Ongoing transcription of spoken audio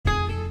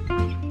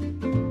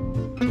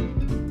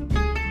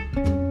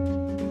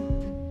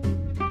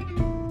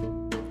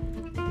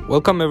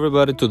Welcome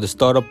everybody to the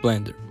Startup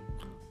Blender,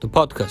 the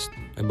podcast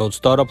about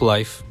startup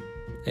life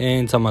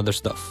and some other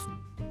stuff.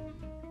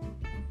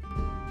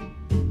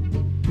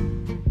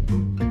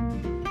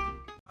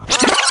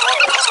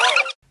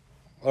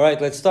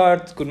 Alright, let's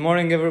start. Good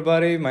morning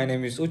everybody. My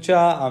name is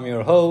Ucha. I'm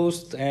your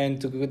host,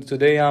 and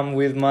today I'm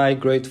with my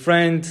great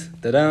friend,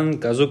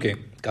 Kazuki.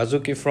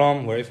 Kazuki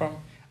from, where are you from?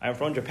 I'm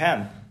from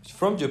Japan.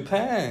 From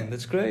Japan,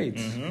 that's great.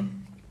 Mm-hmm.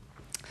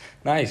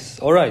 Nice.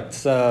 Alright,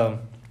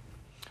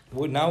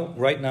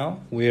 right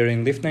now, we're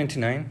in Lift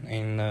 99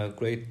 in a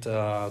great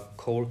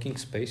co-working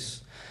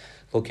space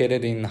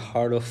located in the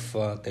heart of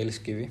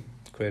Telskivi,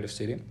 creative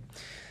city.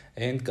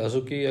 And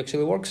Kazuki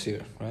actually works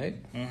here, right?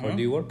 Mm-hmm. Where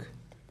do you work?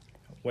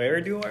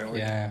 Where do I work?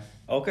 Yeah.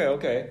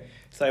 Okay.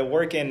 So I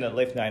work in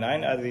Lift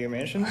 99, as you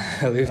mentioned.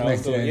 Lift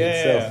 99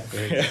 itself.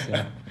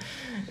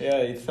 Yeah,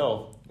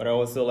 itself. But I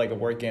also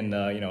work in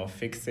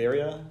fixed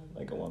area,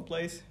 one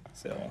place.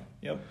 So,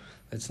 yep.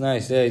 That's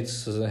nice. Yeah,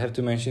 I have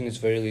to mention it's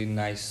very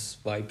nice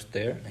vibes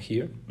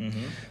here.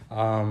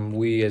 Mm-hmm.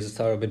 We as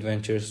Startup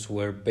Adventures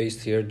were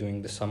based here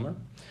during the summer,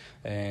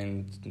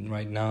 and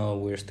right now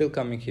we're still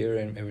coming here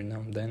and every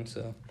now and then.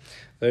 So,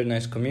 very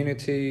nice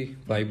community,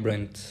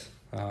 vibrant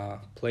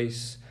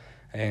place,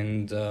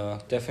 and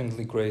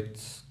definitely great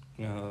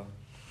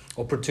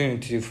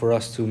opportunity for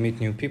us to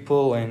meet new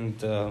people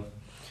and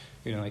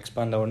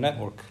expand our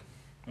network.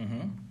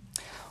 Mm-hmm.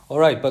 All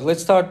right, but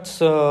let's start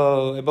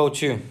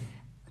about you.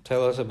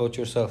 Tell us about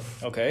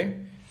yourself. Okay.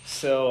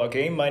 So,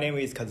 again, my name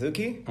is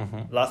Kazuki.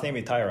 Mm-hmm. Last name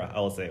is Taira,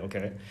 I will say,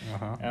 okay.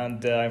 Uh-huh.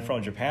 And I'm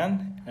from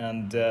Japan.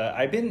 And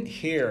I've been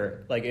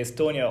here,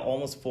 Estonia,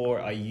 almost for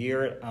a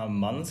year, a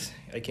month.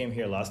 I came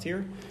here last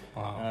year.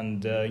 Wow.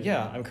 And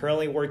I'm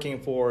currently working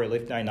for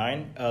Lift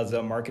 99 as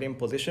a marketing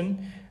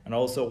position, and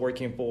also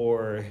working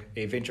for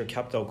a venture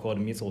capital called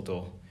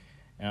Misoto.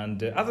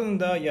 And other than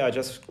that,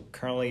 just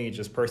currently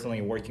just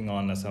personally working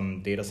on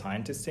some data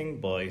scientist thing,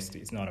 but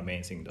it's not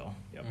amazing though.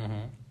 Yep. Mm-hmm.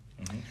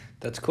 Mm-hmm.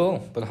 That's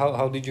cool. But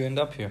how did you end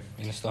up here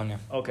in Estonia?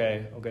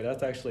 Okay,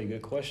 that's actually a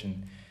good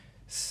question.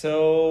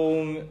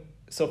 So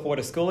for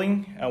the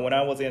schooling, when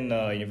I was in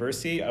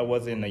university, I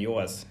was in the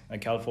U.S.,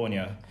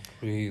 California.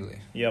 Really?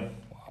 Yep.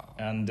 Wow.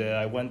 And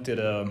I went to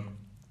the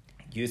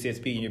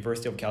UCSB,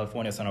 University of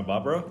California, Santa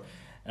Barbara.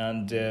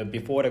 And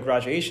before the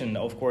graduation,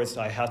 of course,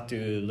 I had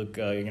to look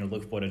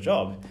for the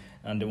job.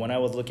 And when I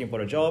was looking for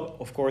the job,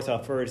 of course,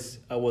 at first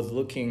I was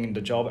looking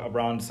the job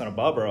around Santa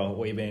Barbara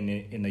or even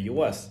in the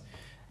U.S.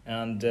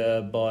 And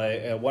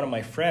by one of my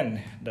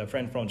the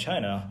friend from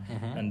China,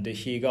 Mm-hmm. and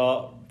he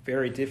got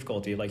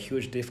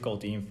huge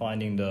difficulty in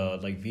finding the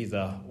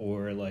visa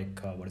or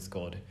what it's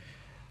called.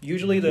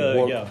 Usually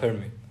work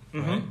permit.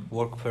 Mm-hmm. Right?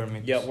 Work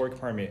permit. Yeah, work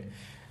permit.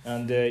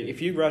 And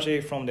if you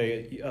graduate from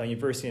the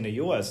university in the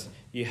U.S.,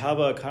 you have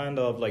a kind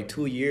of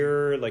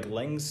 2-year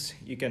length.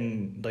 You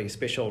can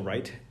special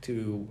right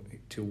to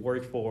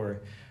work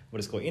for what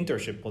is called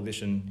internship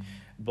position.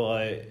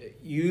 But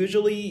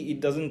usually it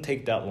doesn't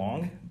take that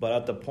long. But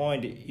at the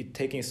point it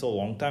taking so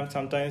long time,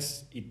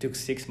 sometimes it took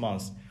 6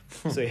 months.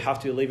 So you have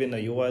to live in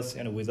the U.S.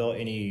 and without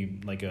any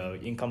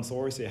income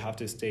source. You have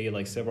to stay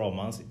several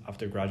months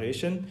after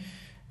graduation.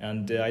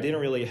 And I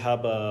didn't really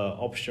have a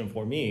option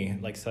for me,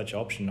 such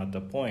option at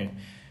that point.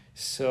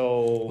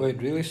 So Wait,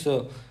 really?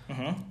 So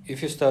Mm-hmm.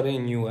 if you study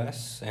in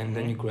US and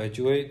then Mhm. you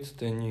graduate,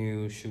 then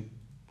you should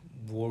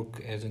work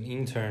as an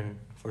intern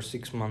for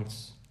 6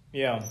 months.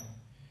 Yeah.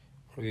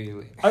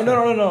 Really? Oh,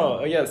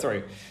 no. Yeah,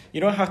 sorry.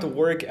 You don't have to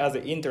work as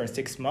an intern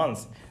 6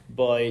 months,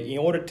 but in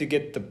order to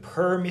get the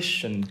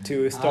permission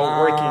to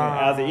start working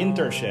as an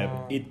internship,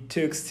 it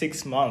took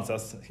 6 months,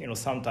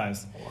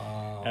 sometimes.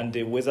 Wow. And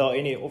without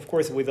any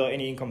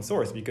income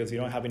source, because you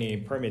don't have any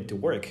permit to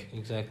work.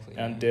 Exactly.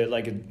 And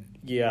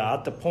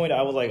at the point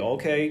I was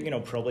okay,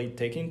 probably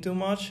taking too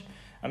much.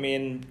 I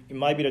mean, it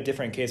might be a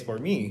different case for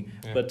me,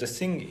 Yeah. but the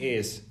thing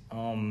is,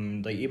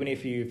 even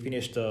if you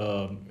finish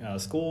the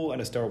school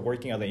and start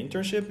working as an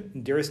internship,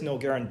 there is no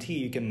guarantee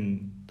you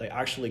can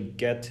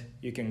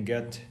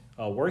get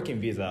a working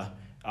visa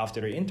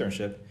after the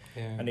internship.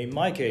 Yeah. And in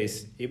my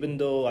case, even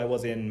though I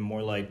was in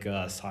more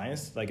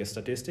science,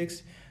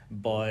 statistics,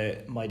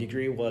 but my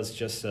degree was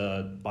just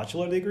a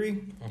bachelor degree,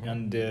 Mm-hmm.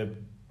 and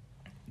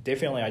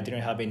definitely I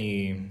didn't have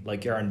any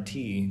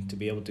guarantee to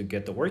be able to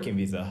get the working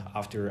visa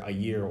after a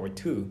year or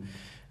two.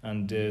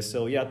 And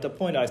at the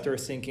point I started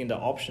thinking the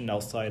option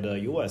outside the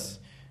US,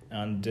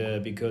 and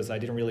because I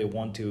didn't really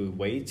want to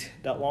wait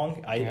that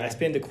long. I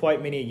spent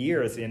quite many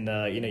years in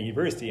a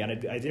university, and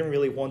I didn't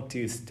really want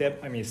to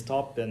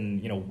stop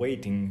and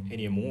waiting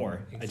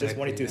anymore. Exactly, I just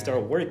wanted to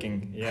start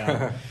working.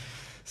 Yeah.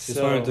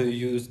 Just wanted to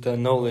use the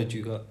knowledge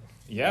you got.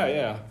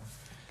 Yeah.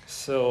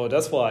 So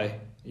that's why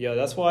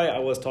I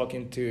was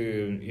talking to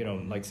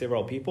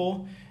several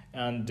people,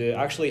 and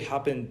actually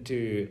happened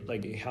to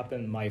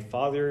my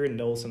father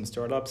knows some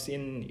startups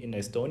in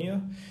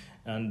Estonia,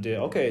 and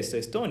so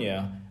Estonia,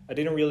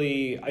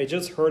 I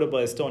just heard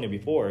about Estonia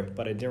before,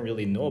 but I didn't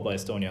really know about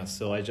Estonia,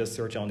 so I just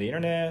searched on the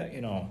internet,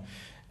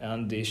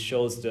 and it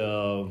shows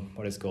the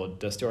what is called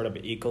the startup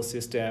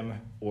ecosystem,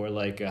 or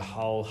like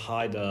how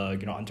high the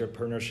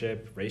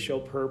entrepreneurship ratio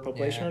per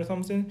population or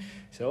something.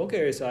 So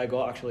okay, so I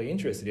got actually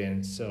interested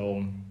in.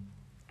 So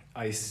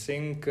I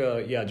think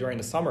during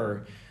the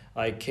summer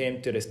I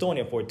came to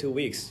Estonia for 2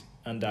 weeks,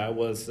 and I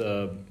was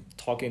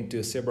talking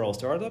to several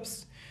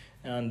startups,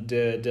 and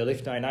the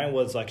Lift 99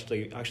 was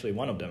actually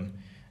one of them,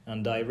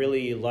 and I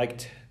really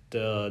liked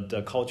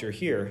the culture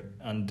here,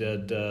 and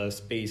the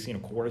space,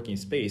 co-working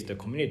space, the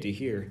community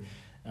here,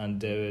 and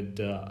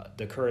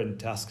the current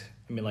task.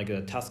 I mean, like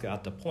a task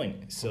at the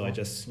point. So I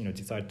just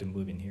decided to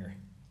move in here.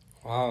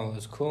 Wow,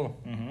 that's cool.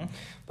 Mm-hmm.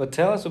 But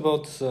tell us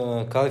about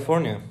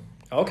California.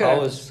 Okay.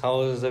 How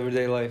was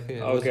everyday life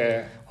here?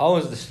 Okay. How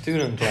was the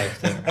student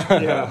life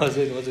there? Yeah. Was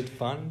it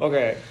fun?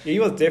 Okay, it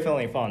was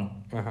definitely fun.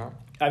 Uh-huh.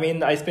 I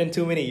mean, I spent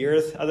too many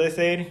years, as I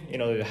said,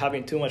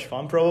 having too much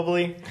fun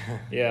probably.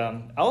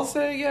 Yeah, I'll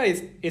say,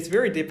 it's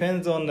very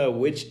depends on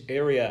which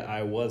area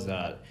I was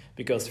at.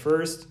 Because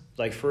first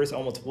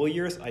almost 4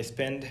 years, I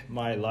spent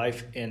my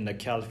life in the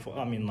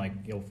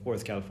of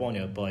course,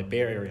 California, but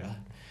Bay Area.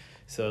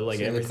 So like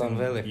Silicon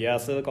Valley. Yeah,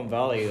 Silicon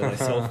Valley, like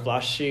so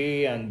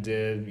flashy, and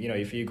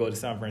if you go to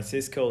San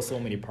Francisco, so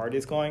many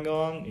parties going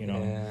on,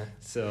 Yeah.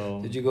 So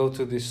Did you go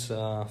to this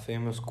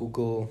famous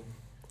Google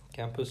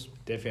campus?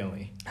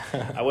 definitely.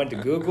 I went to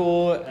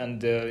Google,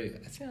 and I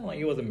think like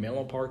it was a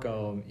Menlo Park,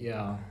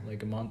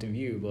 like a Mountain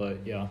View, but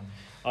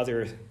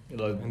other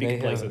And big they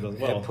places have as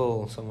well.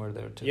 Apple somewhere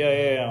there too.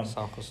 Yeah.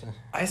 San Jose.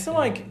 I saw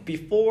like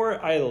before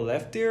I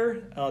left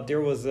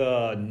there was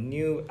a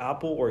new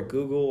Apple or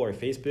Google or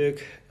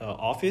Facebook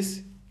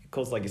office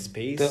called like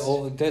Space.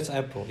 That's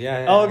Apple.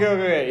 Yeah. Oh,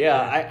 okay.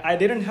 Yeah, I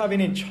didn't have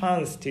any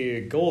chance to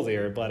go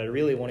there, but I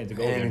really wanted to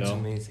go there And it's though.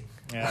 amazing.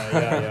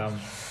 Yeah.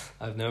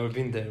 I've never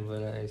been there,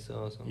 but I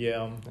saw some.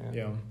 Yeah.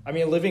 I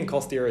mean, living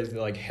cost there is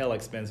like hell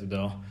expensive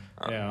though.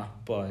 Yeah,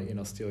 but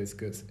still it's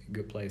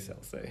good place,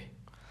 I'll say.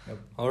 Yep.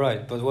 All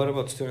right, but what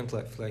about student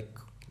life? Like,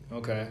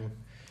 Okay.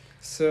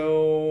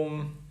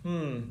 So,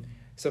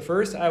 so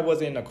first I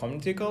was in a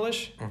community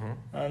college,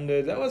 and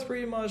that was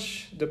pretty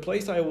much the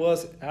place I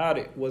was at.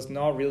 It was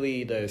not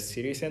really the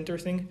city center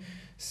thing,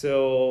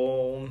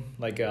 so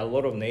like a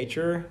lot of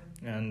nature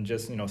and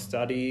just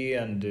study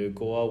and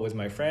go out with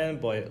my friend,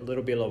 but a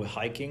little bit of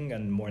hiking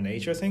and more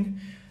nature thing,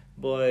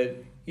 but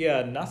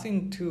yeah,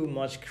 nothing too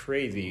much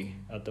crazy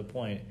at the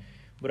point.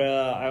 But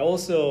I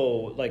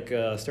also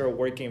started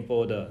working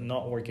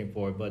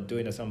but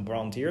doing some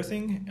volunteer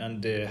thing,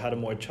 and had a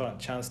more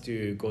chance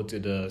to go to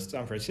the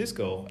San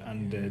Francisco,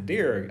 and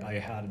there I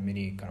had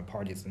many kind of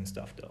parties and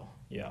stuff though.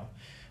 Yeah,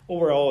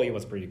 overall it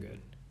was pretty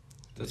good.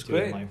 That's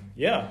great. Life.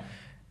 Yeah,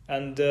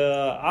 and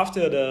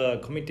after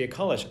the community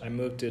college, I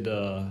moved to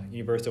the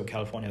University of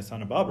California,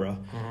 Santa Barbara,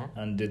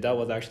 and that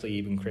was actually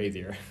even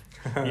crazier.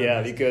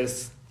 Yeah,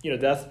 because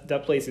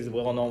that place is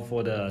well known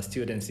for the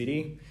student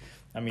city.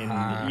 I mean,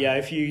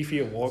 if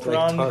you walk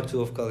around, like part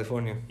 2 of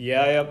California.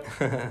 Yeah.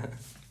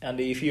 And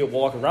if you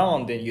walk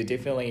around, then you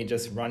definitely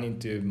just run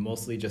into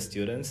mostly just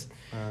students.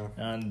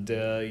 And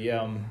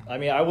I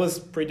mean, I was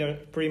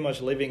pretty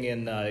much living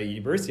in a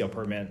university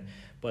apartment,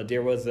 but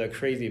there was a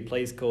crazy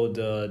place called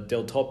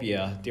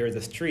Deltopia. There's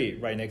a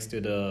street right next to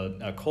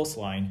the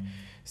coastline.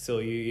 So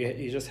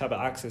you just have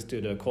access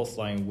to the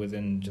coastline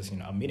within just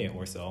a minute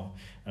or so.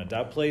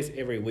 That place,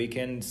 every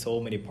weekend, so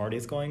many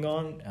parties going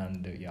on,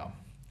 and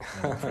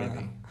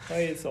crazy. But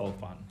it's all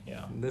fun.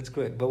 Yeah. That's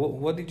great. But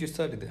what did you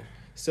study there?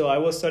 So I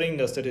was studying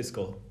the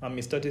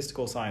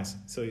statistical science.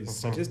 So it's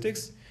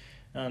statistics,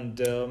 and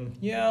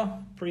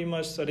pretty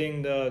much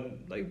studying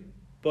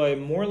but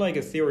more like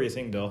a theory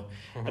thing though.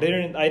 I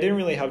didn't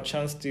really have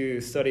chance to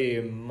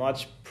study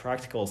much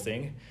practical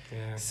thing.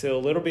 Yeah. So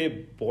a little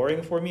bit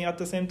boring for me at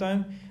the same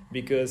time,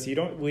 because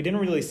we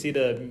didn't really see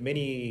the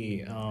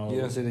many. You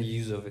don't see the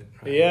use of it.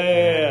 Right?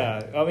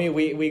 Yeah. I mean,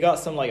 we got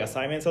some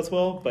assignments as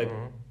well, but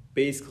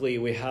basically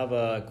we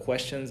have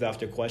questions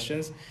after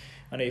questions,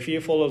 and if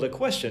you follow the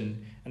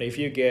question, and if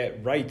you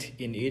get right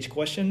in each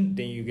question,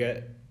 then you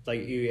get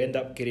you end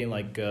up getting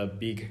a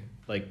big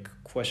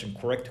question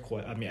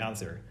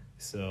answer.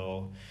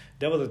 So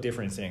that was a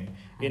different thing.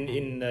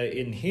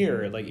 In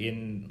here,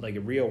 in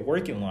real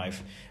working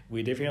life,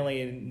 we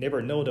definitely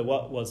never know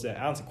what was the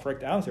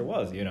correct answer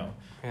was. Yeah.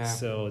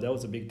 So that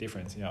was a big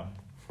difference. Yeah.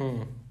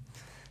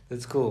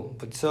 That's cool.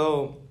 But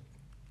so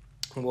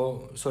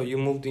you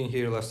moved in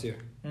here last year.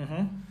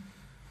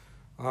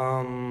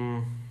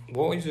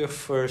 What was your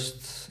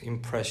first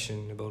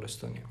impression about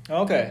Estonia?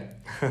 Okay.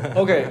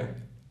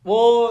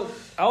 Well,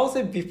 I will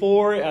say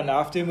before and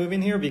after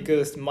moving here,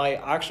 because my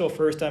actual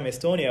first time in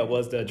Estonia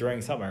was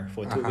during summer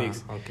for 2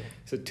 weeks. Okay.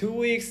 So 2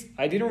 weeks,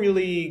 I didn't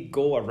really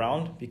go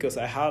around because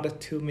I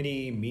had too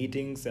many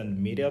meetings and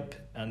meetup,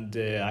 and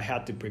I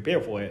had to prepare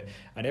for it.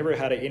 I never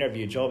had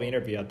a job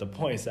interview at the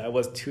point, so I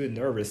was too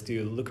nervous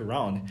to look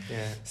around.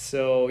 Yeah.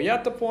 So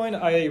at the point,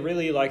 I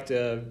really liked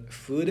the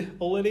food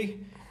already.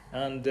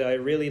 and I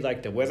really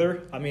like the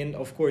weather. I mean,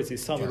 of course,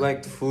 it's summer. You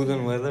like food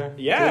and weather?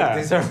 Yeah.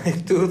 These are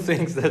like two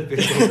things that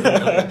people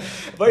don't like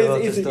But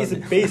about it's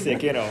Estonia.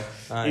 basic, you know.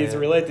 It's Yeah.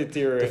 related to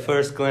your... The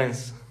first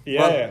glance.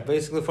 Yeah, Well, yeah.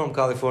 basically from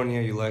California,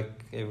 you like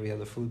every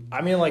other food.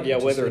 I mean, like, yeah,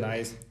 Which is weather it?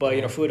 nice, but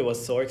you know, Yeah. food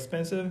was so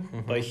expensive.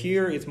 Mhm. But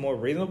here, it's more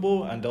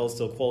reasonable, and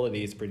also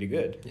quality is pretty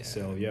good. Yeah.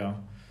 So yeah,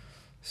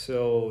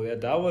 so yeah,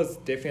 that was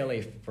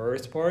definitely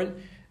first part,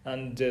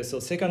 and so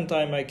second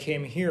time I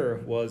came here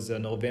was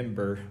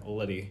November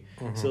already,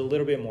 Mhm. so a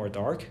little bit more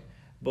dark.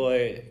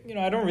 But you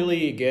know, I don't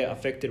really get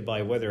affected by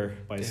weather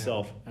by Yeah.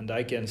 itself, and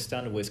I can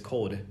stand with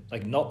cold.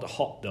 Like not the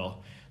hot though.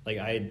 Like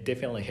I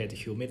definitely hate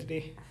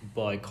humidity,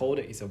 but cold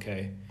is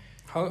okay.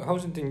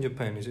 How's it in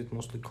Japan? Is it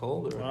mostly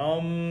cold?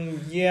 Or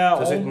Yeah.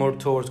 does it more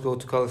towards go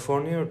to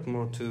California or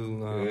more to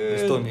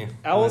Estonia?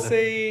 I will Weather?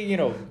 say, you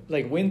know,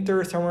 like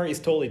winter, summer is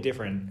totally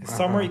different.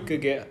 Summer, Uh-huh. it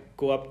could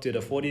go up to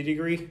the 40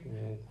 degree,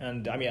 Ooh.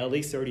 and I mean, at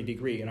least 30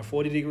 degree. And a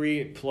 40 degree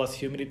plus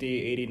humidity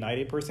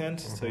 80-90%,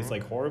 so it's Mhm.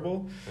 like horrible.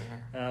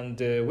 Yeah. And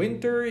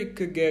winter, it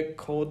could get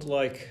cold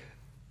like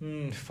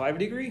 5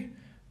 degree,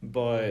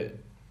 but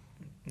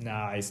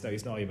nah, it's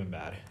not even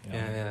bad. You know?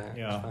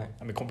 Yeah, it's fine.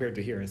 I mean, compared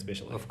to here,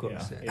 especially. Of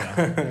course, Yeah.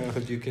 yeah.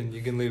 But you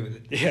can live with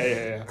it.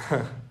 Yeah.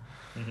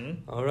 Mm-hmm.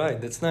 All right,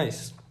 that's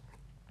nice.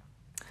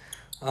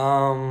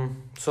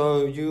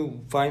 So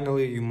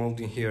you moved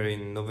in here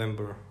in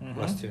November Mhm.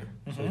 last year.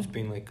 So Mhm. it's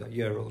been like a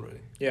year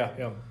already. Yeah.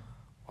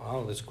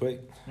 Wow, that's great.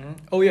 Mhm.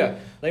 Oh yeah,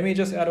 let me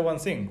just add one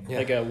thing.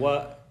 Yeah.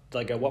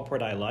 What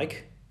part I like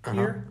Uh-huh.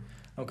 here.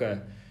 Okay,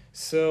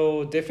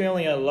 so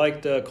definitely I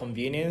like the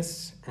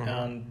convenience Mhm.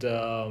 and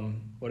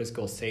what is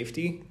called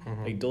safety.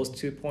 Mhm. Like those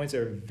 2 points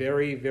are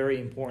very very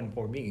important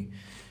for me.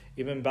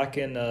 Even back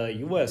in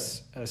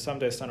U.S.,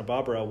 sometimes Santa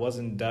Barbara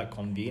wasn't that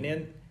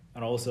convenient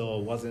and also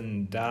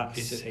wasn't that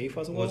Is it- safe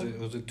as well.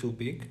 Was it too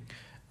big?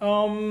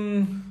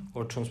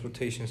 Or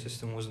transportation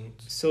system wasn't?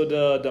 So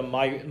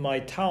my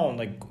town,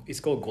 like it's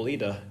called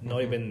Goleta, not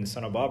Mhm. even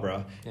Santa Barbara.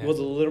 Yeah. It was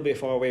a little bit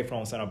far away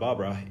from Santa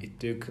Barbara. It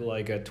took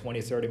like a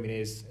 20-30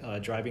 minutes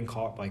driving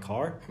by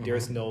car. Mhm.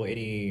 There's no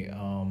any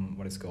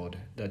what is called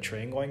the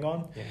train going on.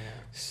 Yeah.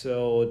 So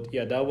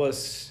yeah, that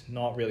was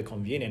not really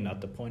convenient at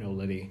the point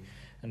already.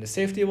 And the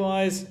safety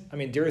wise, I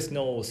mean there is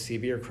no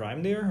severe crime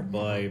there,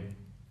 but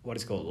what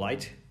is called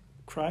light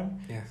crime.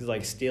 Yeah. It's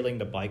like stealing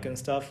the bike and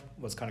stuff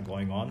was kind of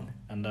going on,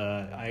 and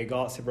I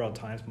got several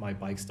times my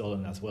bike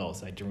stolen as well,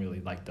 so I didn't really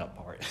like that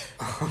part.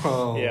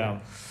 Oh. Yeah.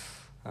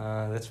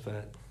 That's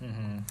bad.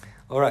 Mm-hmm.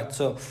 All right,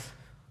 so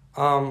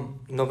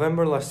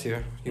November last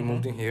year you Mhm.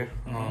 moved in here,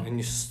 Mhm. and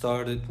you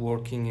started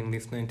working in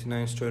Lift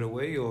 99 straight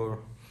away, or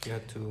you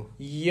had to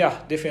Yeah,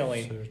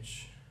 definitely.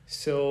 search?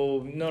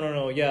 So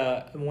no.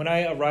 Yeah, when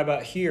I arrived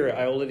out here,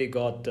 I already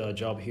got the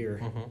job here.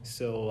 Mhm.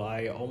 So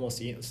I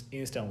almost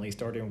instantly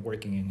started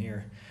working in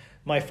here.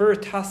 My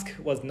first task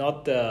was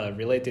not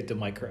related to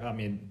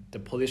the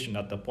position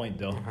at the point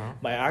though. Uh-huh.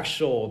 My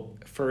actual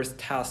first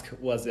task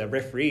was a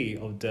referee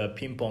of the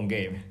ping pong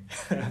game.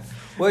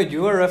 Wait,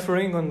 you were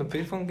refereeing on the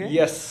ping pong game?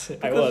 Yes,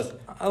 I was.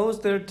 I was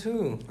there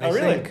too. I Oh,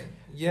 really? think.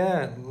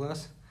 Yeah,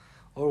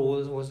 or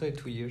was I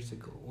 2 years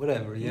ago?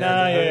 Whatever.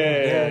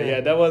 Yeah.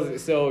 Yeah. That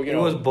was so It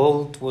was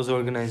Bolt was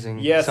organizing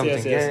Yes.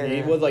 something. Yeah,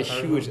 It was like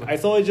I huge. remember. I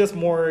thought it just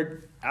more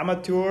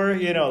amateur,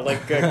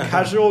 like a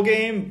casual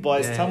game, but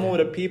Yeah, some yeah. of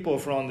the people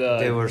from the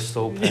They were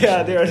so passionate.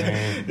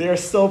 yeah, they're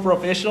so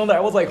professional that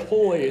I was like,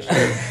 holy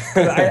shit.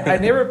 'Cause I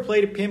never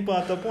played ping pong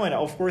at the point.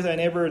 Of course, I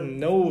never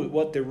know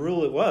what the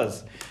rule it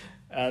was.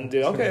 And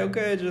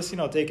okay, just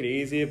take it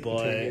easy. But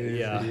Take it easy,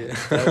 yeah, yeah.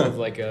 that was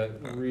like a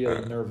real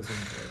nervous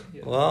thing.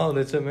 Yeah. Wow,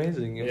 that's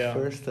amazing. Your Yeah.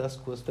 first task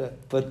was that.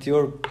 But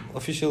your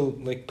official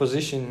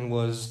position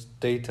was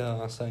data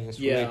science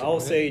Yeah, related, I'll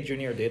right? say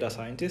junior data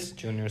scientist.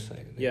 Junior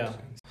side. data Yeah.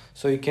 science.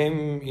 So you came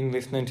in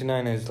Lift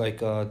 99 as like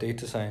a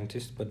data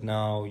scientist, but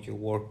now you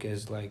work as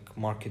like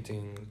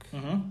marketing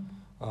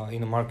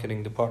in a marketing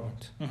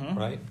department,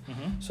 right?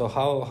 Mm-hmm. So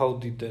how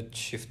did that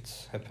shift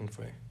happen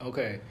for you?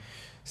 Okay,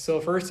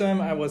 so first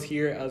time I was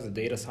here as a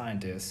data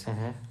scientist,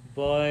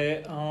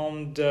 but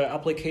the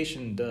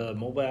application, the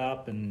mobile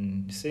app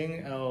and thing,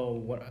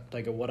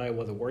 what I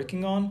was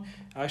working on,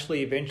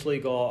 actually eventually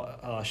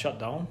got shut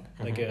down.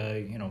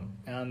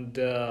 And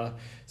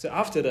so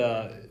after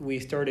that, we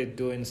started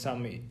doing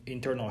some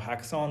internal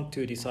hackathon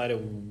to decide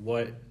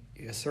what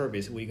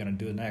service we're gonna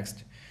do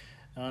next.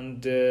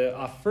 And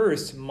at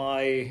first,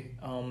 my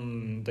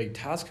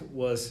task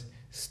was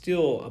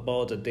still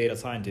about a data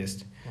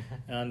scientist,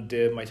 and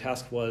my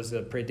task was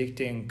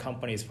predicting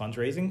companies'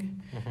 fundraising.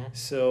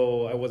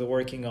 So I was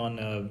working on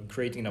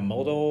creating a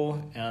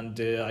model, and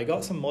I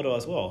got some model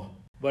as well.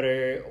 But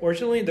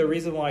originally, the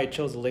reason why I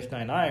chose Lift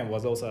 99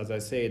 was also, as I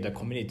say, the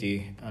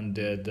community and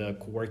the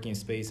co-working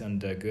space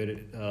and the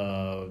good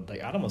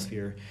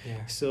atmosphere.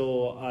 Yeah.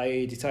 So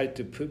I decided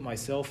to put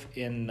myself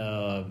in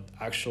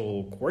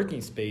actual co-working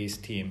space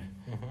team.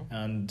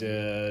 And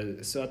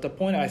so at the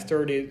point I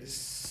started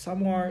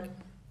somewhere,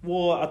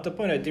 well, at the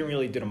point I didn't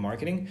really do the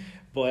marketing,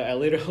 but I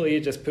literally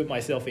just put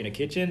myself in a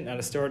kitchen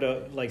and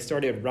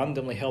started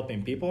randomly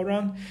helping people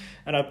around.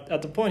 And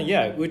at the point,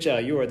 yeah,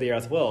 Ucha, you were there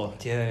as well.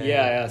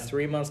 Yeah,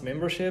 3 months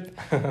membership.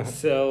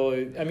 So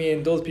I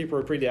mean, those people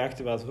are pretty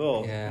active as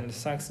well. Yeah. And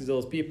thanks to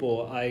those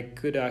people, I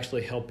could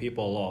actually help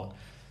people a lot.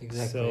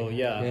 Exactly. So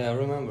yeah. Yeah, I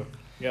remember.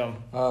 Yeah.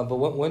 But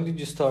when did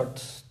you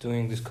start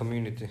doing this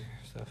community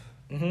stuff?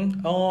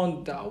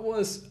 That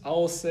was,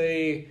 I'll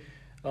say,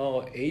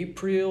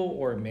 April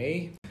or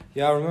May.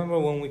 Yeah, I remember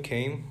when we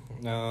came.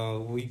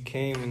 We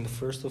came in the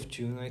 1st of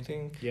June, I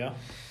think. Yeah.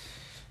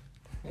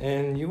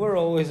 And you were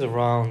always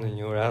around and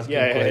you were asking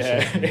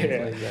questions. And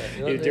things like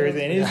that. If there's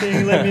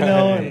anything, let me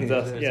know. And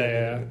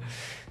yeah.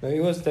 No,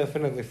 it was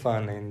definitely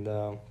fun and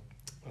a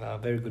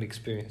very good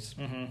experience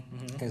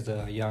as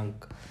a young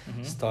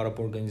startup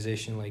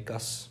organization like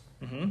us.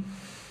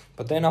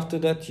 But then after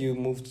that, you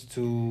moved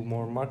to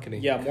more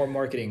marketing. Yeah, more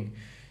marketing.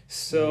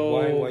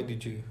 So why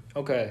did you?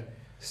 Okay.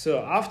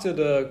 So after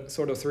the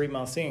sort of 3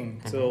 month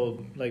thing,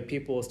 so like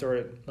people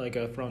started like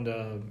from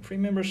the free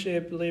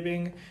membership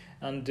leaving,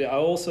 and I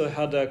also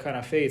had a kind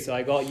of phase. So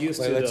I got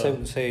used to.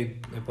 Let's say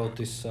about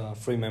this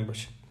free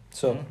membership.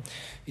 So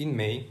in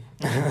May,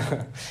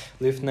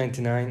 Lift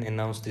 99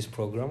 announced this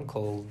program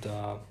called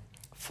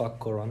Fuck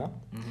Corona,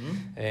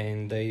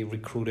 and they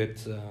recruited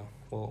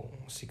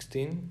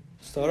 16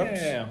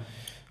 startups. Yeah.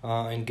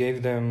 And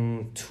gave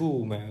them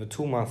 2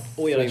 month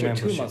free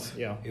membership. 2 months.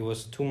 Yeah. It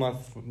was 2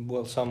 month.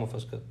 Well, some of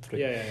us got 3.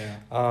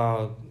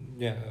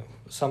 Yeah.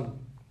 Some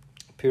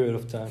period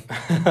of time.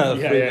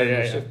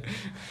 Yeah.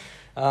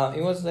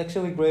 It was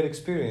actually a great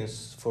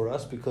experience for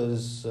us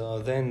because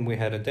then we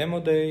had a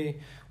demo day.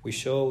 We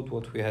showed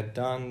what we had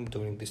done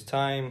during this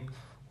time,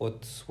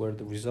 what were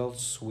the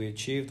results we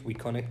achieved. We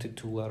connected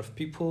to a lot of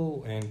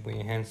people and we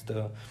enhanced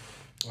the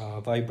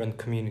vibrant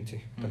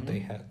community that they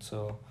had.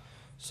 So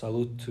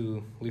salute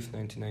to Lift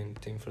 99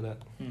 team for that.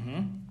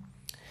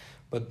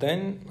 But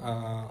then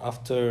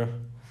after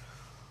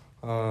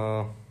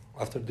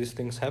these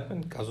things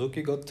happened,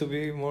 Kazuki got to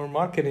be more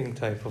marketing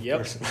type of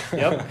person.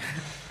 Yep.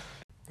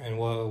 And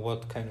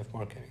what kind of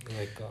marketing?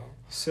 Like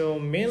so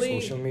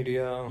mainly social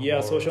media? Yeah,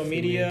 social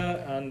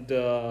media and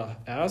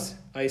ads.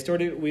 I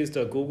started with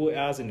the Google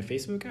ads and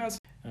Facebook ads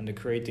and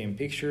creating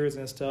pictures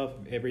and stuff.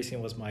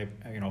 Everything was my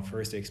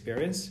first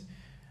experience.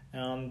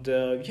 And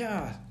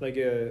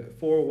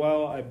for a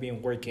while I've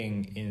been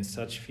working in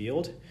such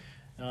field,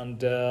 and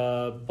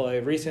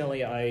but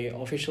recently I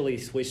officially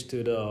switched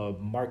to the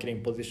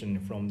marketing position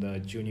from the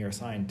junior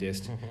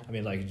scientist. I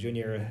mean like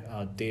junior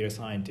data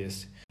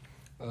scientist.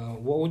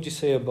 What would you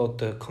say about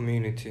the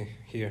community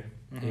here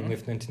in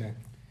Lift 99?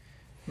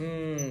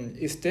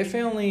 It's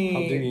definitely. How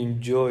do you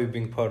enjoy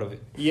being part of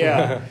it?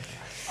 Yeah.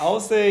 I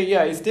would say,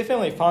 it's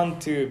definitely fun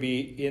to be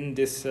in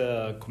this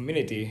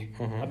community.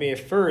 I mean, at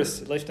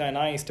first, Lift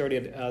 99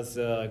 started as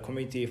a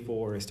community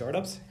for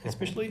startups,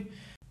 especially.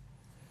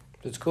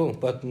 That's cool,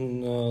 but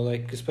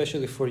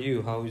especially for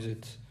you, how is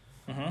it?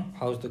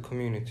 How's the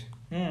community?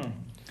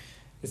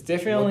 It's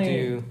definitely. What do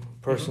you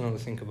personally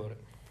think about it?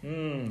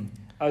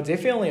 I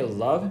definitely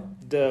love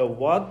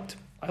what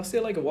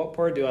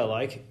part do I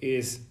like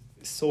is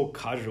so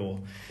casual.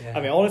 Yeah.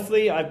 I mean,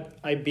 honestly,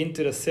 I've been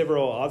to the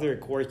several other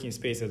co-working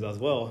spaces as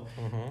well,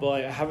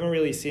 but I haven't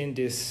really seen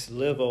this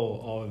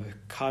level of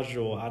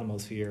casual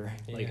atmosphere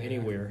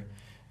anywhere.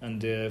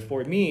 And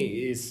for me,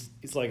 it's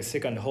like a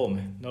second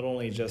home, not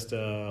only just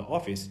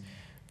office,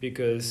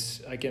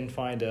 because I can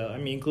find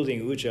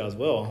including Ucha as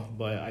well.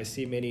 But I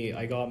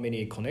got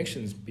many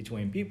connections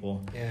between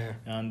people. Yeah.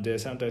 And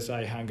sometimes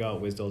I hang out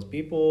with those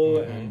people,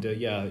 and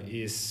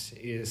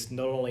it's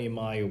not only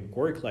my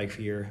work life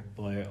here,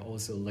 but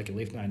also like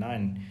Lift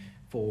 99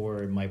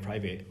 for my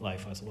private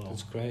life as well.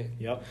 That's great.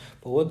 Yep.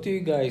 But what do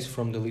you guys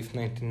from the Lift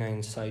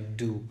 99 side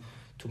do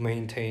to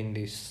maintain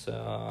this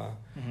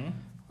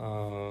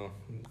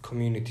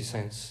community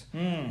sense?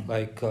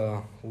 Like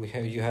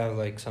you have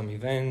like some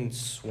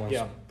events once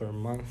per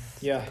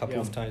month, a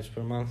couple of times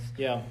per month.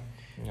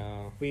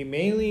 We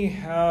mainly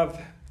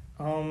have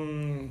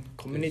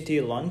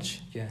community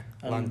lunch and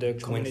lunch the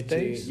community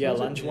Wednesdays,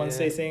 lunch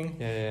Wednesday thing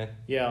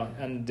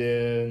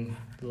and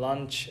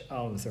lunch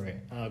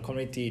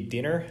community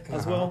dinner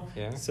as well,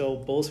 so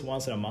both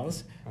once in a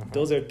month.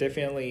 Those are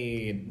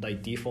definitely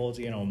like default,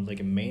 like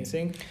a main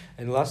thing.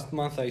 And last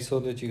month I saw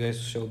that you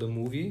guys showed a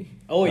movie.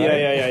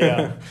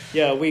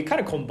 Yeah, we kind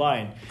of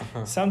combine.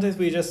 Sometimes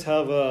we just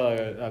have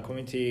a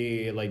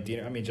community like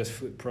dinner,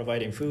 just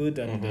providing food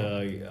and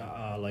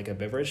like a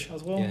beverage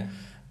as well,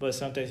 but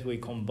sometimes we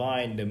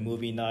combine the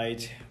movie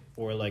night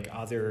or like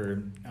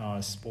other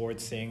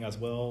sports thing as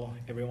well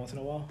every once in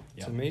a while.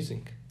 It's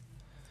amazing.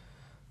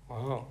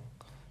 Wow.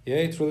 Yeah,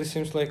 it really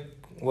seems like,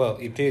 well,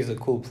 it is a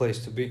cool place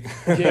to be.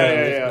 Lift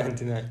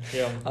 99.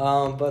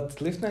 But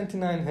Lift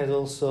 99 has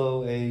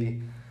also a,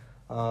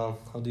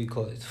 how do you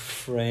call it,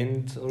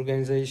 friend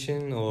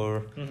organization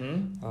or...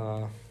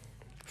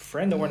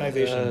 friend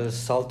organization?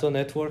 Salto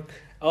network.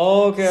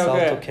 Oh, okay.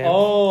 Salto Camp.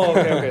 Oh,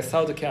 okay.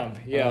 Salto Camp.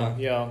 Yeah,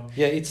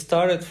 it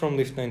started from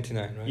Lift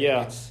 99, right?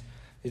 Yeah.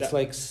 It's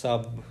like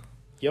sub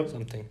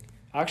something.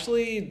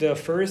 Actually, the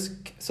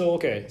first so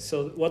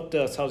what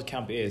the South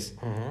Camp is,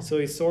 so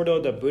it's sort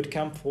of the boot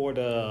camp for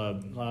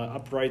the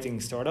uprising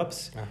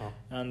startups,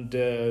 and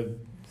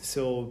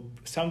so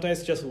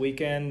sometimes just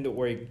weekend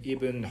or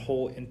even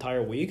whole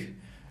entire week.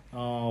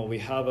 We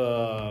have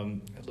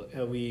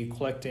we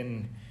collect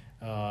in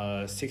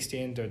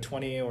 16 to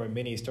 20 or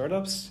many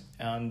startups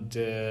and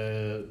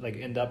like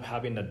end up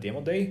having a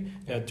demo day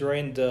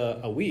during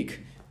a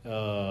week.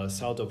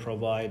 South will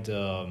provide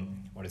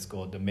what is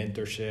called the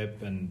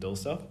mentorship and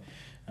those stuff,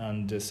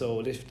 and so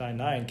Lift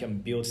 99 can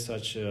build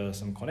such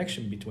some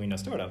connection between the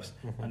startups,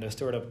 and the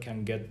startup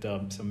can get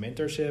some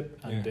mentorship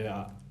and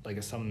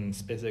like some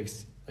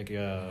specifics like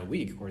a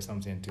week or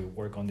something to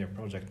work on their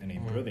project and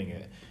improving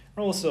it,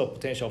 and also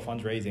potential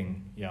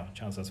fundraising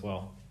chance as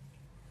well.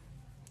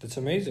 That's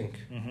amazing.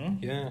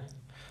 Yeah.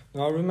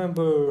 Now I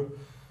remember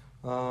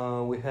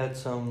we had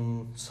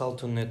some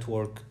Salto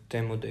Network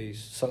demo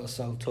days,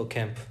 Salto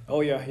Camp.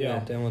 Oh yeah.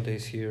 Demo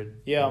days here.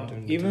 Yeah,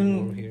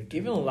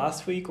 even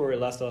last week or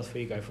last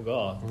week, I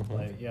forgot.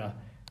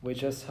 We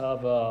just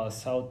have a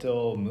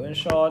Salto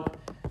Moonshot,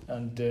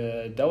 and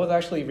that was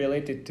actually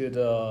related to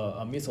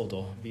the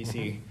Mistletoe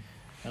VC,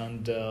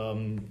 and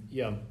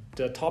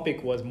the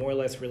topic was more or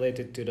less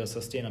related to the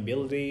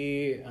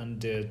sustainability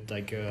and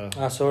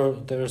so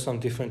there are some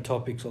different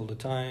topics all the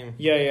time.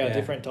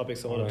 Different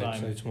topics all the time.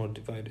 So it's more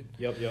divided.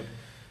 Yep.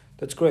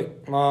 That's great.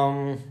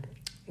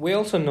 We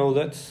also know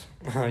that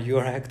you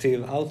are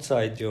active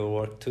outside your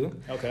work too.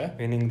 Okay.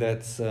 Meaning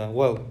that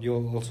you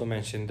also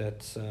mentioned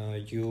that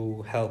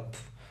you help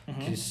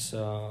this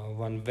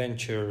one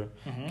venture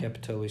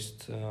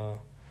capitalist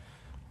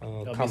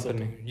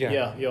company.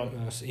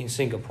 In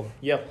Singapore.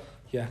 Yep.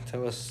 Yeah,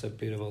 tell us a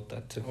bit about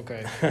that too.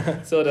 Okay,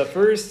 so the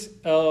first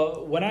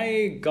when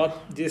I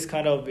got this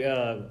kind of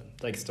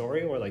like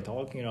story or like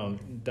talk,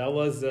 that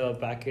was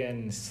back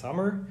in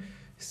summer,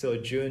 so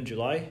June,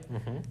 July.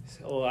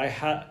 So I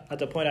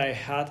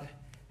had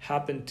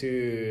happened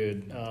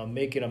to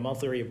make it a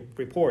monthly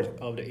report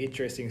of the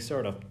interesting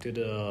startup to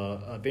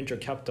the venture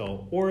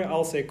capital, or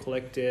I'll say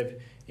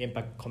collective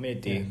impact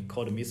community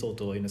called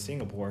Mistletoe in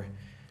Singapore.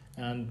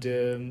 And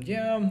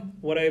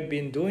what I've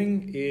been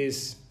doing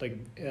is like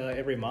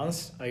every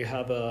month I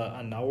have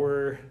an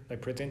hour like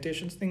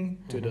presentations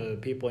thing to the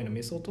people in the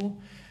Mistletoe,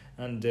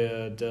 and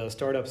the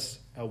startups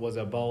was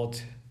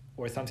about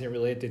or something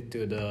related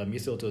to the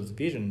Mistletoe's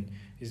vision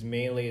is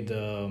mainly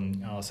the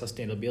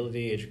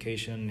sustainability,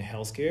 education,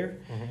 healthcare,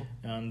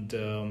 and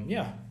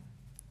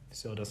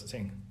so that's the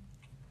thing.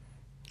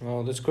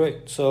 Oh, that's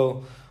great.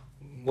 So.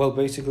 Well,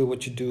 basically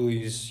what you do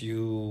is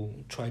you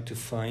try to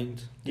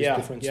find these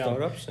different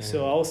startups. And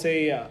so I'll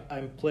say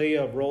I play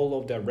a role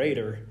of the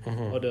raider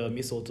or the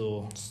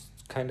Mistletoe.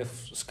 Kind of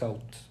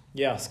scout.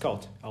 Yeah,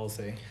 scout, I'll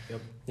say.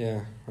 Yep.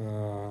 Yeah.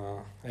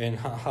 And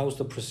how's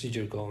the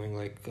procedure going?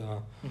 Like,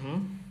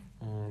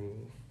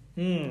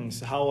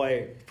 so how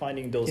I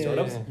finding those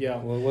startups? Yeah.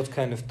 Well, what's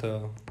kind of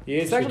the...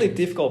 It's actually a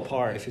difficult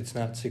part. If it's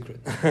not secret.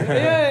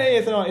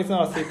 It's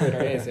not a secret or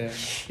anything.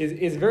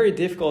 It's very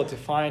difficult to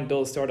find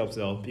those startups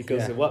though,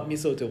 because what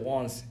Mistletoe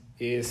wants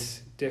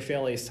is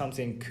definitely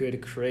something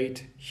could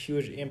create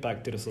huge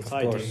impact to the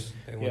society. Of course,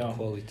 they want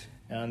quality.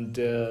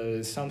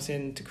 And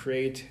something to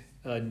create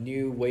a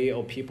new way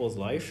of people's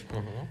life.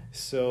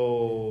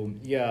 So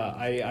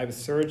I've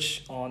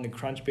searched on the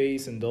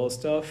Crunchbase and those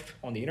stuff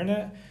on the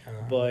internet,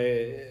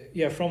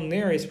 but from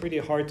there it's pretty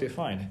hard to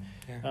find.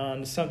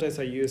 And sometimes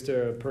I use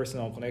the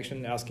personal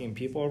connection, asking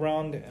people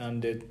around,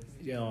 and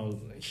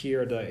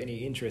hear any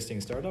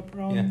interesting startup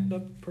around the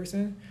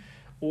person,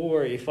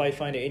 or if I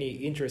find any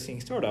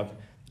interesting startup,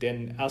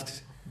 then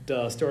ask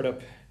the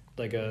startup,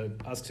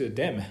 ask to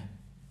them.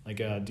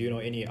 Do you know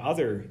any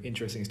other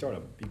interesting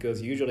startup?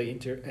 Because usually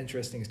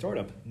interesting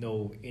startup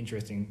know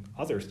interesting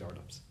other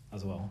startups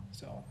as well.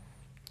 So.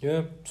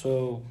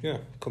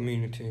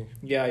 Community.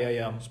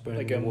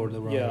 Spreading the word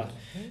around. Yeah,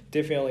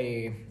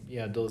 definitely.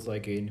 Yeah, those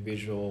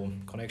individual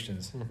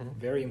connections,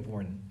 very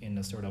important in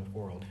the startup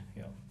world.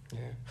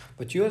 Yeah.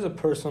 But you as a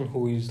person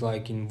who is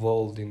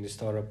involved in the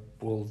startup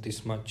world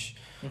this much,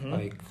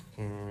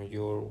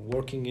 you're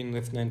working in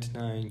Lift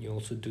 99. You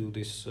also do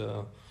this.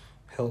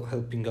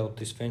 Helping out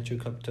this venture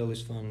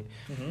capitalist fund,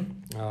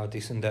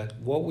 this and that.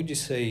 What would you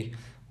say?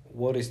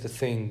 What is the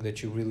thing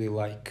that you really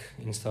like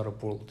in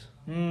startup world?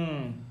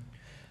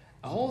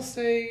 I'll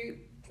say.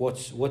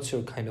 What's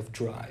your kind of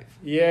drive?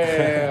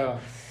 Yeah,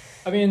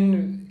 I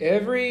mean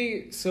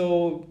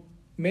so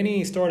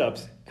many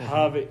startups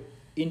have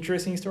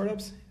interesting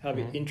startups, have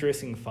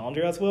interesting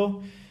founder as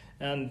well,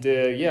 and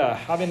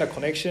having a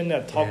connection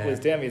and talk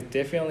with them is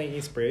definitely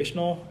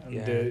inspirational, and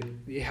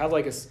it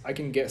has I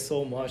can get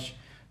so much.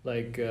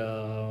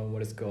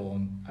 What is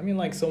called? I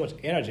mean, so much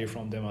energy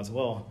from them as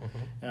well,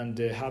 and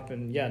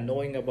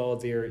knowing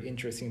about their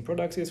interesting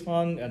products is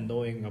fun, and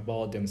knowing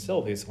about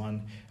themselves is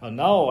fun. And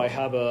now I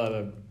have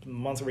a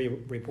monthly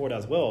report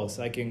as well,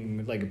 so I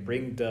can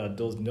bring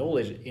those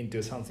knowledge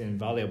into something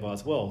valuable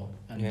as well,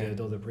 and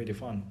those are pretty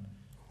fun.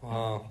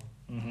 Wow.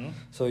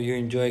 So you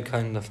enjoy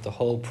kind of the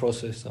whole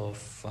process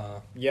of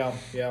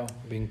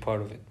being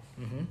part of it.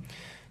 Mm-hmm.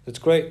 That's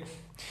great.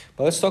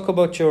 But let's talk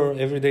about your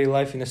everyday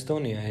life in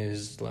Estonia.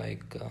 Is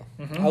like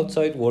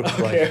outside work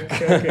life.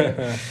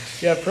 Okay.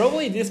 Yeah,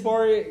 probably this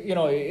part,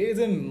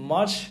 isn't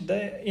much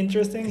that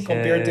interesting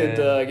compared to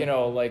the,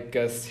 like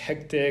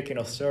hectic,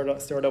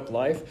 startup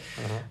life.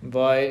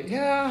 But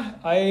yeah,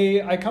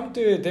 I come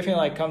to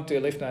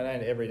Lift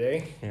 99 every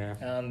day. Yeah.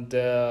 And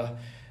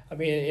I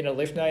mean,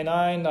 Lift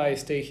 99, I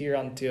stay here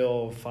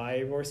until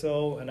 5 or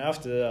so, and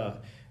after the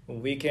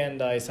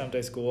weekend, I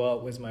sometimes go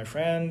out with my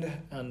friend,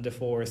 and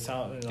for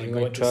sound. Do you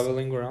like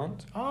traveling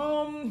around?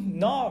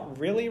 Not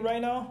really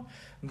right now,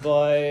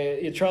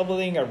 but you're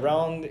traveling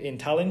around in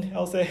Tallinn,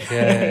 I'll say.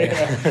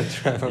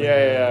 Yeah.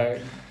 Yeah.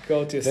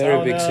 Go to very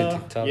sauna. Big city.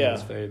 Tallinn Yeah,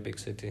 is very big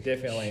city.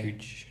 definitely.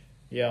 Huge.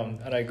 Yeah,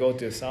 and I go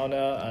to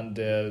sauna,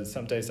 and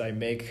sometimes I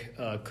make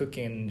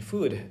cooking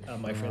food at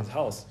my friend's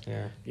house.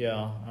 Yeah.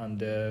 Yeah,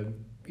 and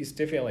it's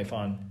definitely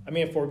fun. I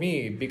mean, for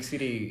me, big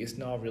city is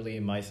not really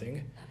my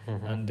thing,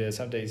 and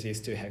sometimes it's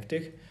too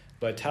hectic.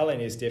 But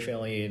Tallinn is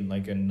definitely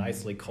like a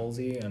nicely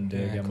cozy and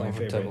my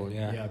favorite.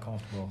 Yeah,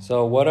 comfortable.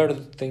 So, what are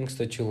the things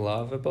that you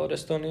love about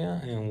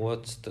Estonia, and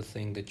what's the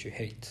thing that you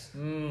hate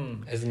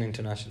as an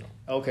international?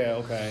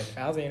 Okay.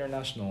 As an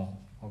international,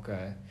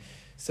 okay.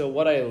 So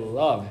what I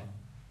love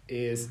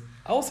is,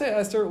 I'll say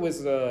I start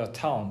with the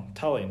town,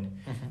 Tallinn.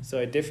 So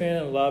I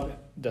definitely love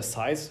the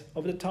size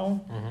of the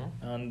town,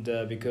 and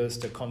because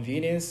the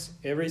convenience,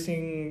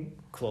 everything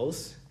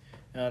close,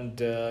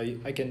 and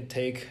I can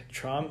take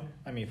tram.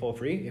 I mean, for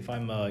free if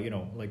I'm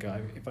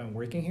if I'm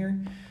working here.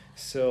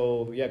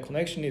 So yeah,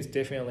 connection is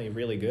definitely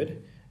really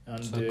good,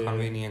 and so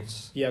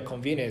convenience. Yeah,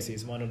 convenience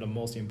is one of the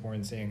most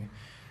important thing.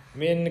 I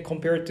mean,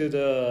 compared to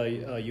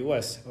the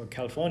U.S. or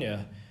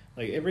California,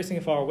 like everything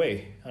far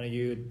away, and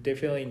you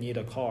definitely need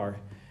a car.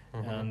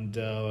 And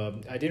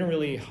I didn't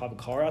really have a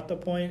car at the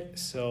point,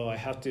 so I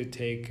have to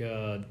take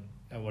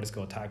what is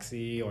called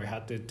taxi, or I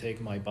had to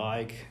take my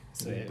bike.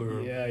 So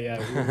Uber. Uber,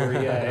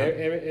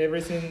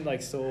 everything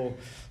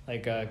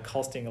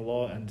costing a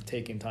lot and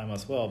taking time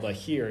as well. But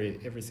here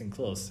everything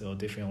close, so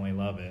definitely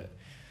love it.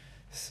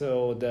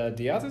 So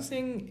the other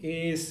thing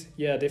is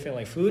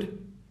definitely food.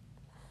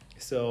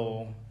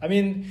 So I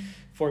mean,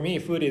 for me,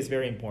 food is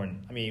very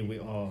important. I mean, we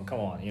come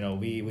on,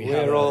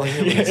 We're all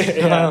humans.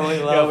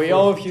 we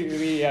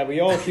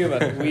all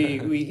human.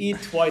 we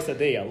eat twice a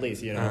day at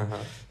least,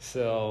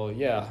 So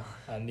yeah,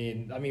 I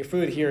mean,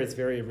 food here is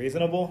very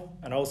reasonable,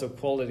 and also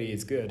quality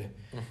is good.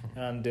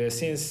 And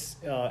since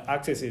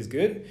access is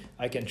good,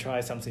 I can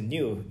try something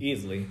new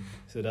easily.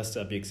 So that's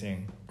a big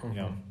thing,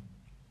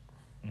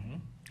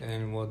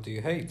 And what do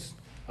you hate?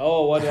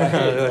 Oh, what do I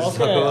hate?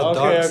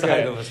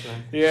 Okay.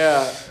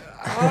 Yeah.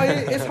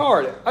 It's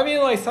hard. I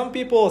mean, like some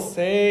people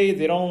say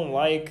they don't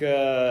like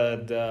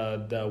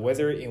the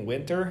weather in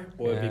winter,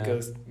 or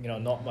because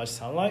not much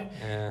sunlight.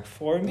 Yeah.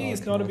 For me,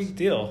 it's not a big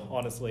deal,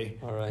 honestly.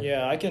 All right.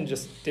 Yeah, I can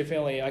just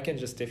definitely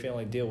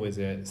deal with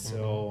it.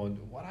 So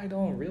what I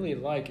don't really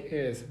like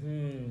is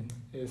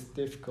it's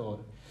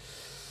difficult.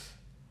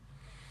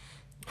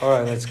 All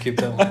right, let's keep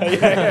that one.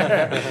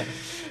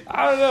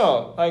 I don't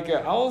know. Like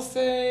I'll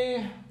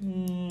say.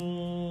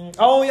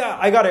 Oh yeah,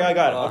 I got it.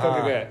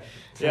 Okay.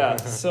 Yeah.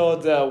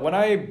 So when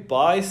I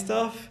buy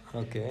stuff,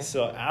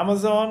 so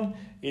Amazon,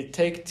 it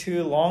take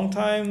too long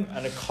time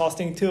and it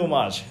costing too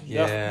much.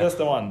 Yeah. That's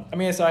the one. I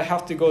mean, so I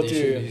have to go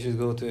You should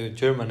go to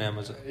German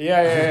Amazon.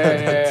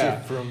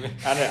 Yeah. From me.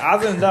 And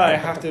other than that, I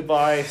have to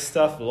buy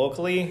stuff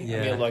locally. Yeah. I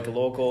mean, like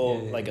local,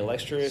 like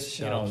electrics,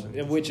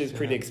 which is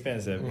pretty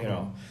expensive,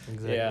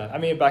 Exactly. Yeah. I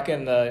mean, back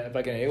in the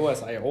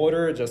US, I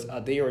order just a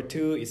day or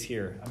two, it's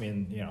here. I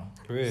mean,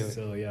 Really?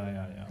 So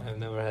yeah. I've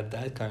never had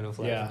that kind of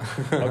life.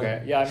 Yeah.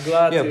 Okay. Yeah, I'm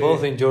glad. Yeah,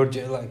 both in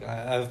Georgia. Like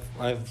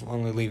I've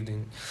only lived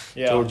in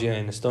Georgia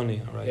and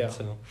Estonia, right? Yeah.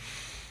 So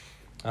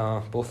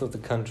both of the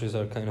countries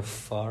are kind of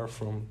far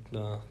from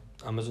the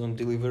Amazon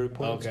delivery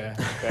points. Okay.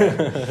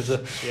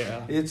 So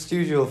Yeah. it's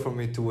usual for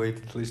me to wait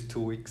at least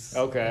 2 weeks.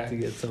 Okay. To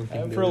get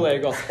something. Probably I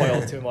got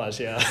spoiled too much.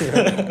 Yeah.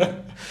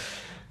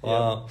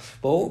 Wow.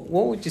 But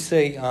what would you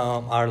say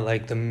are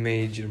like the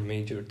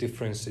major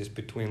differences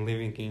between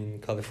living in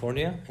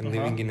California and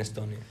living in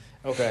Estonia?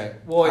 Okay.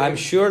 Well, I'm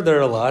sure there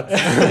are a lot.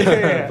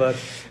 But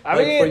I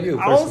like mean, for you,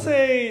 I would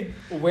say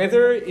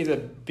weather is the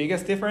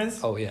biggest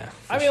difference. Oh yeah.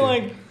 I mean,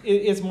 like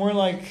it's more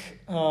like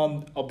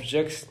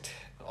objective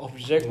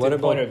what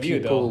about point of view,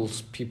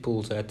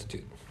 people's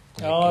attitude?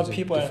 Like,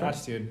 people and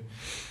attitude.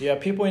 Yeah,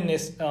 people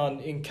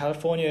in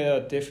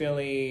California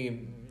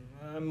definitely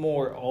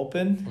more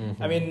open.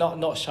 I mean,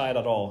 not shy at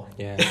all.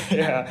 Yeah.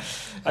 Yeah.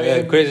 I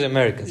mean, crazy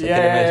Americans.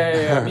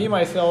 Yeah. Me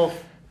myself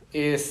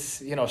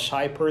is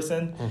shy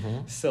person.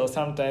 So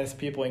sometimes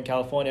people in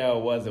California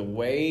was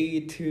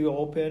way too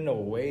open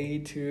or way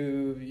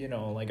too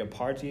like a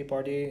party.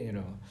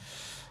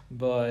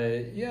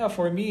 But yeah,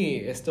 for me,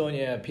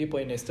 people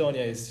in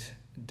Estonia is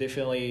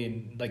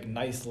definitely like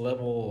nice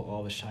level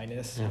of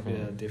shyness.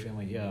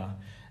 Definitely,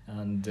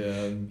 and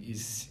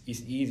it's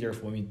easier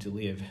for me to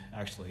live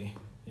actually.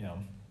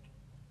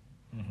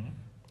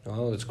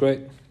 Oh, that's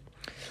great.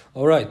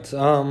 All right,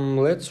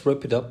 let's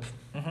wrap it up.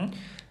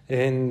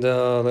 And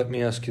let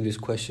me ask you this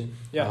question.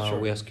 Yeah, sure.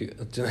 We ask you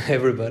to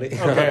everybody.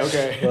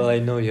 Okay. Well, I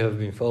know you have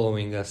been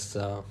following us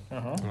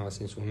Uh-huh.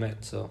 since we met,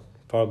 so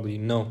probably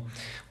know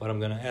what I'm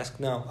gonna ask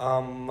now.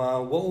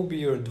 What would be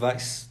your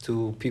advice to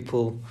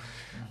people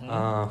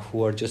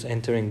who are just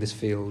entering this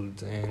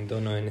field and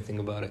don't know anything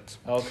about it?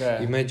 Okay.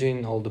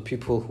 Imagine all the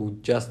people who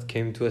just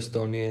came to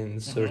Estonia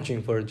and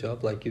searching for a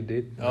job like you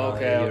did a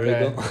year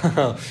ago.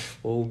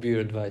 What would be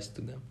your advice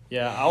to them?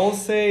 Yeah, I will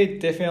say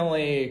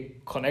definitely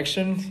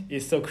connection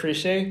is so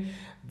cliche,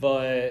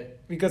 but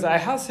because I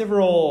have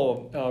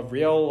several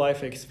real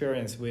life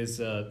experience with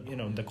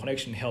the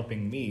connection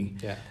helping me.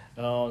 Yeah.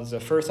 The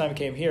first time I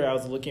came here, I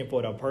was looking for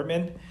an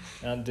apartment,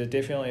 and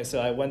definitely so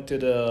I went to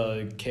the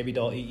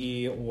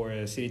kb.ee or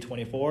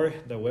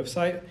City24, the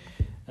website,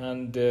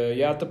 and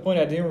at the point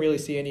I didn't really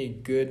see any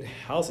good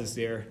houses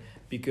there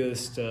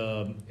because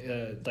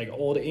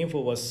all the info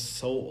was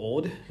so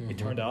old. It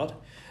turned out.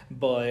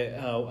 But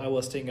I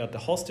was staying at the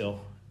hostel,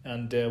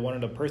 and one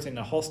of the person in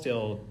the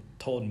hostel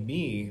told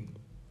me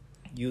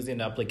using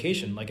the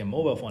application, like a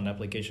mobile phone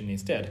application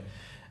instead.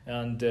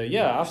 And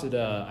after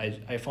that,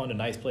 I found a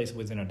nice place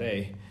within a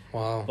day.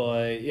 Wow.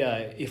 But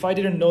if I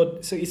didn't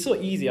know, so it's so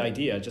easy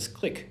idea, just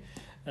click.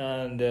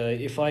 And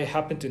if I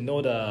happen to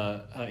know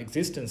the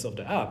existence of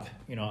the app,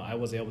 I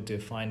was able to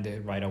find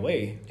it right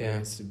away.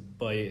 Yeah.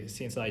 But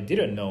since I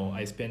didn't know,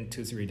 I spent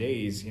 2-3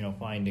 days,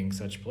 finding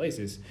such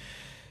places.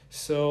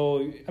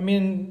 So, I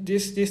mean,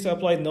 this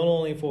applies not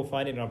only for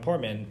finding an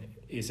apartment,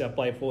 it's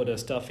applied for the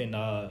stuff in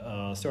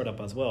a startup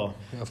as well.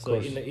 Of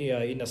course.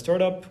 In the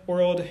startup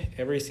world,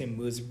 everything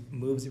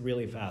moves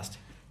really fast.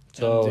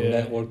 So and,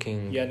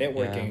 networking. Yeah,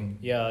 networking.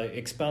 Yeah,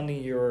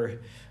 expanding your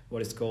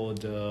what is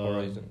called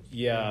horizon.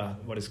 Yeah,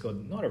 what is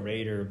called not a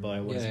radar,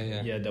 but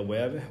the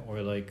web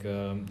or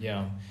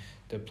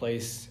the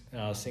place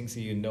things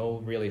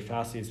really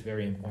fast is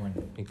very important.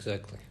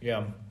 Exactly.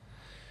 Yeah.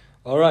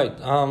 All right.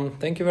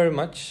 Thank you very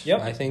much.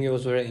 Yep. I think it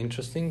was very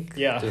interesting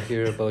Yeah. to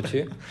hear about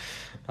you.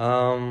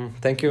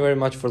 Thank you very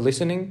much for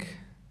listening.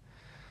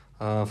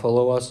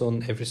 Follow us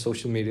on every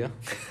social media,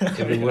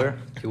 everywhere.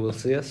 You will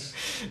see us.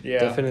 Yeah.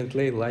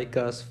 Definitely like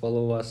us,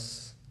 follow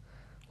us.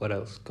 What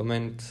else?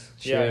 Comment,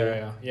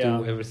 share,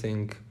 do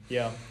everything.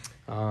 Yeah.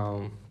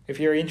 Um, If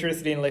you're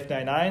interested in Lift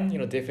 99,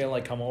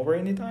 definitely come over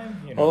anytime.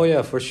 Oh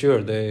yeah, for sure.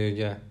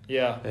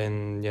 Yeah.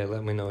 And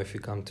let me know if you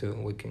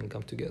we can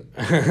come together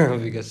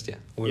because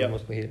we're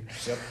mostly here.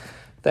 Yep.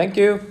 Thank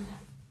you.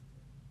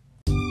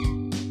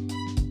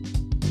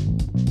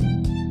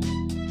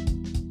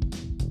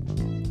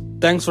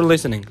 Thanks for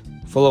listening.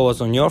 Follow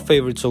us on your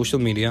favorite social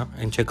media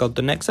and check out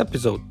the next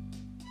episode.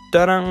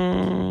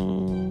 Ta-da!